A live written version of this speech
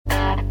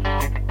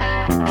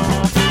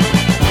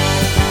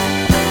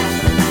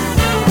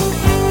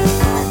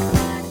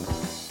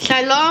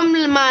שלום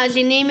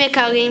למאזינים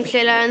יקרים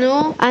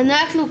שלנו,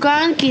 אנחנו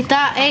כאן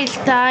כיתה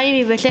A2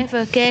 מבית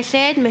ספר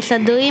קשת,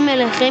 מסדרים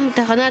אליכם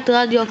מתחנת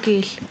רדיו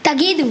קיש.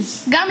 תגידו,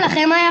 גם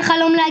לכם היה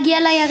חלום להגיע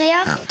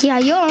לירח? כי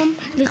היום,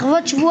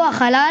 לכבוד שבוע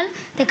החלל,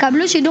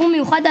 תקבלו שידור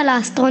מיוחד על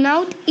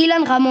האסטרונאוט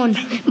אילן רמון.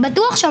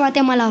 בטוח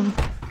שמעתם עליו.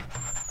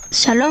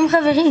 שלום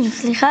חברים,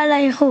 סליחה על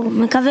האיחור,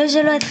 מקווה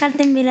שלא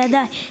התחלתם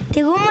בלעדיי.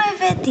 תראו מה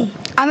הבאתי.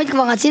 עמית,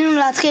 כבר רצינו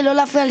להתחיל, לא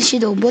להפריע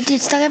לשידור. בוא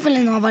תצטרף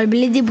אלינו, אבל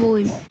בלי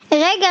דיבורים.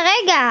 רגע,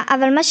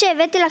 אבל מה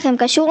שהבאתי לכם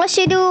קשור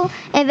לשידור.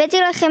 הבאתי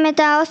לכם את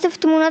האוסף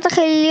תמונות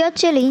החליליות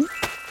שלי.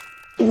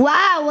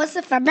 וואו,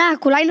 אוסף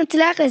ענק, אולי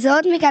נצליח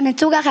לזהות מכאן את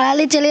סוג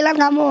החללית של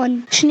אילן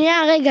רמון.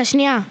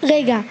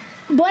 רגע.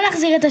 בוא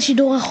נחזיר את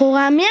השידור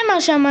אחורה. מי אמר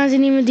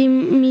שהמאזינים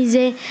יודעים מי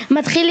זה?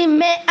 מתחילים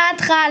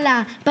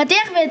מההתחלה.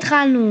 פתיח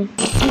והתחלנו.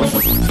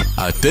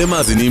 אתם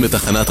מאזינים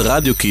לתחנת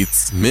רדיו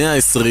קיטס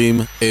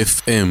 120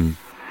 FM.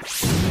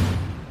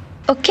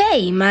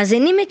 אוקיי,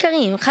 מאזינים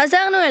יקרים,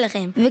 חזרנו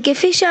אליכם.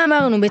 וכפי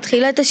שאמרנו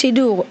בתחילת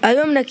השידור,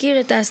 היום נכיר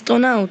את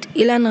האסטרונאוט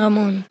אילן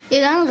רמון.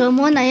 אילן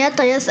רמון היה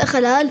טייס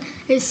החלל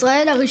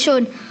ישראל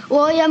הראשון.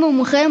 הוא היה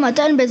מומחה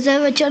מתן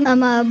בצוות של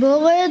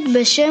המעבורת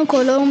בשם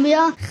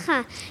קולומביה.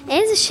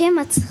 איזה שם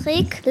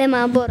מצחיק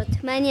למעבורת,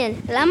 מעניין,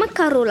 למה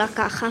קראו לה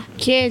ככה?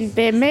 כן,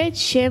 באמת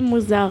שם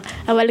מוזר,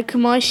 אבל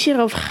כמו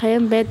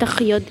שרובכם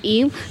בטח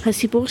יודעים,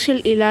 הסיפור של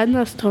אילן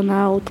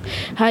האסטרונאוט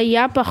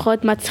היה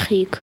פחות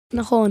מצחיק.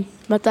 נכון,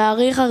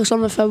 בתאריך 1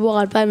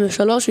 בפברואר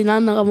 2003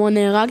 אילן רמון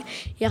נהרג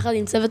יחד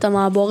עם צוות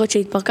המעבורת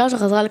שהתפרקה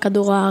שחזרה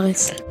לכדור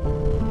הארץ.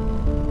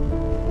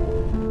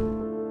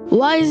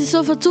 וואי, איזה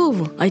סוף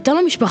עצוב. הייתה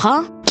לו משפחה?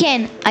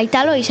 כן,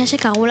 הייתה לו אישה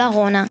שקראו לה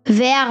רונה,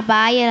 ו4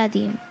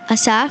 ילדים,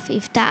 אסף,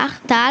 יפתח,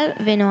 טל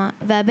ונועה,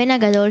 והבן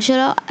הגדול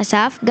שלו,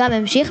 אסף, גם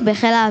המשיך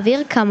בחיל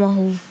האוויר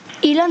כמוהו.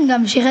 אילן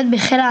גם שירת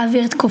בחיל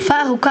האוויר תקופה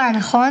ארוכה,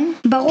 נכון?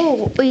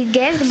 ברור, הוא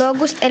התגייס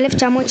באוגוסט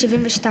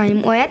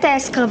 1972, הוא היה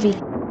טייס קרבי.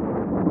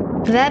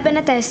 והיה בין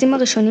הטייסים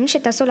הראשונים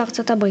שטסו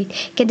לארצות הברית,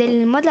 כדי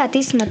ללמוד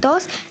להטיס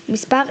מטוס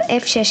מספר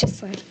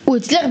F-16. הוא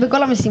הצליח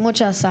בכל המשימות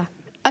שעשה,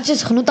 עד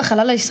שסוכנות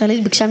החלל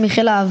הישראלית ביקשה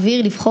מחיל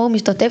האוויר לבחור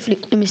משתתף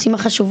למשימה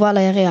חשובה על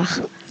הירח.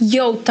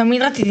 יואו,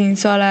 תמיד רציתי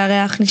לנסוע על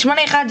הירח, נשמע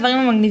לי אחד הדברים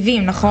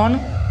המגניבים, נכון?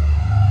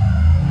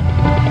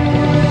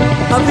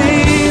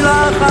 אביא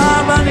לך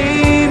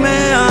אבנים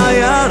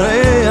מהירח.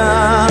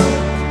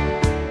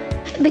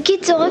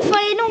 בקיצור, איפה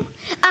היינו?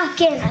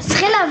 כן, אז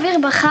חיל האוויר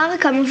בחר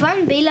כמובן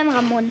באילן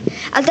רמון.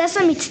 הטייס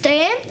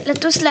המצטיין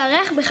לטוס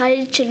לירח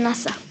בחללית של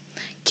נאס"א.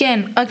 כן,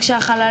 רק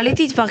שהחללית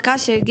התפרקה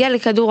שהגיעה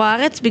לכדור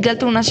הארץ בגלל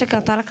תאונה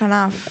שקרתה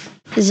לכנף.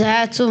 זה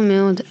היה עצוב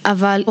מאוד,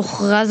 אבל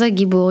הוכרז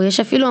הגיבור. יש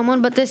אפילו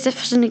המון בתי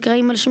ספר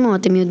שנקראים על שמו,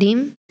 אתם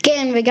יודעים?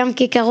 כן, וגם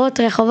כיכרות,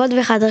 רחובות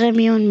וחדרי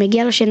מיון.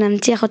 מגיע לו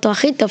שננציח אותו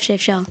הכי טוב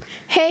שאפשר.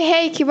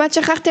 היי, כמעט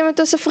שכחתם את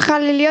אוסף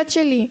החלליות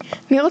שלי.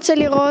 מי רוצה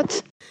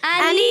לראות?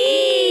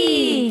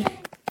 אני!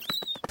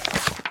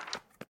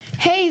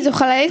 היי, זו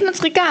חללית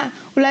מצחיקה.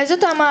 אולי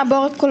זאת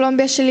המעבורת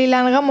קולומביה של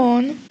אילן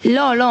רמון?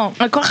 לא,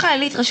 על כל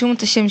חללית רשום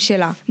את השם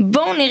שלה.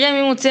 בואו נראה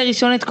מי מוצא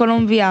ראשון את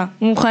קולומביה.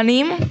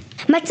 מוכנים?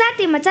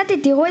 מצאתי,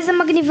 תראו איזה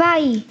מגניבה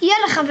היא.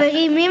 יאללה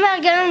חברים, מי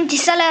מארגן לנו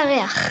טיסה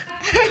לירח?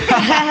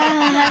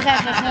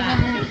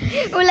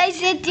 אולי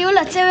זה טיול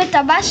לצוות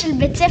הבא של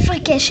בית ספר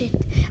קשת.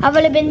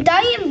 אבל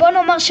לבינתיים בוא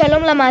נאמר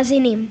שלום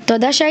למאזינים.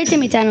 תודה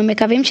שהייתם איתנו,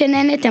 מקווים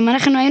שנהנתם.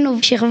 אנחנו היינו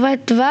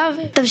בשכבת ו',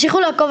 תמשיכו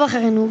לעקוב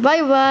אחרינו.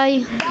 ביי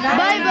ביי.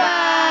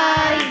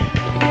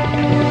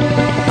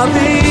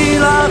 אביא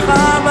לך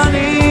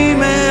אבנים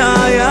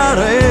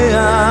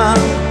מהירח,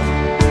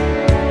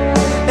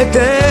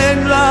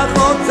 אתן לך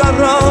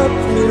אוצרות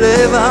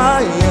מלב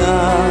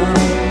הים,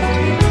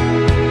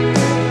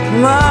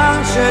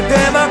 מה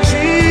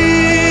שתבקשי,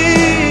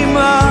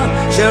 מה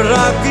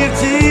שרק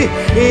תרצי,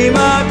 אם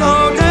את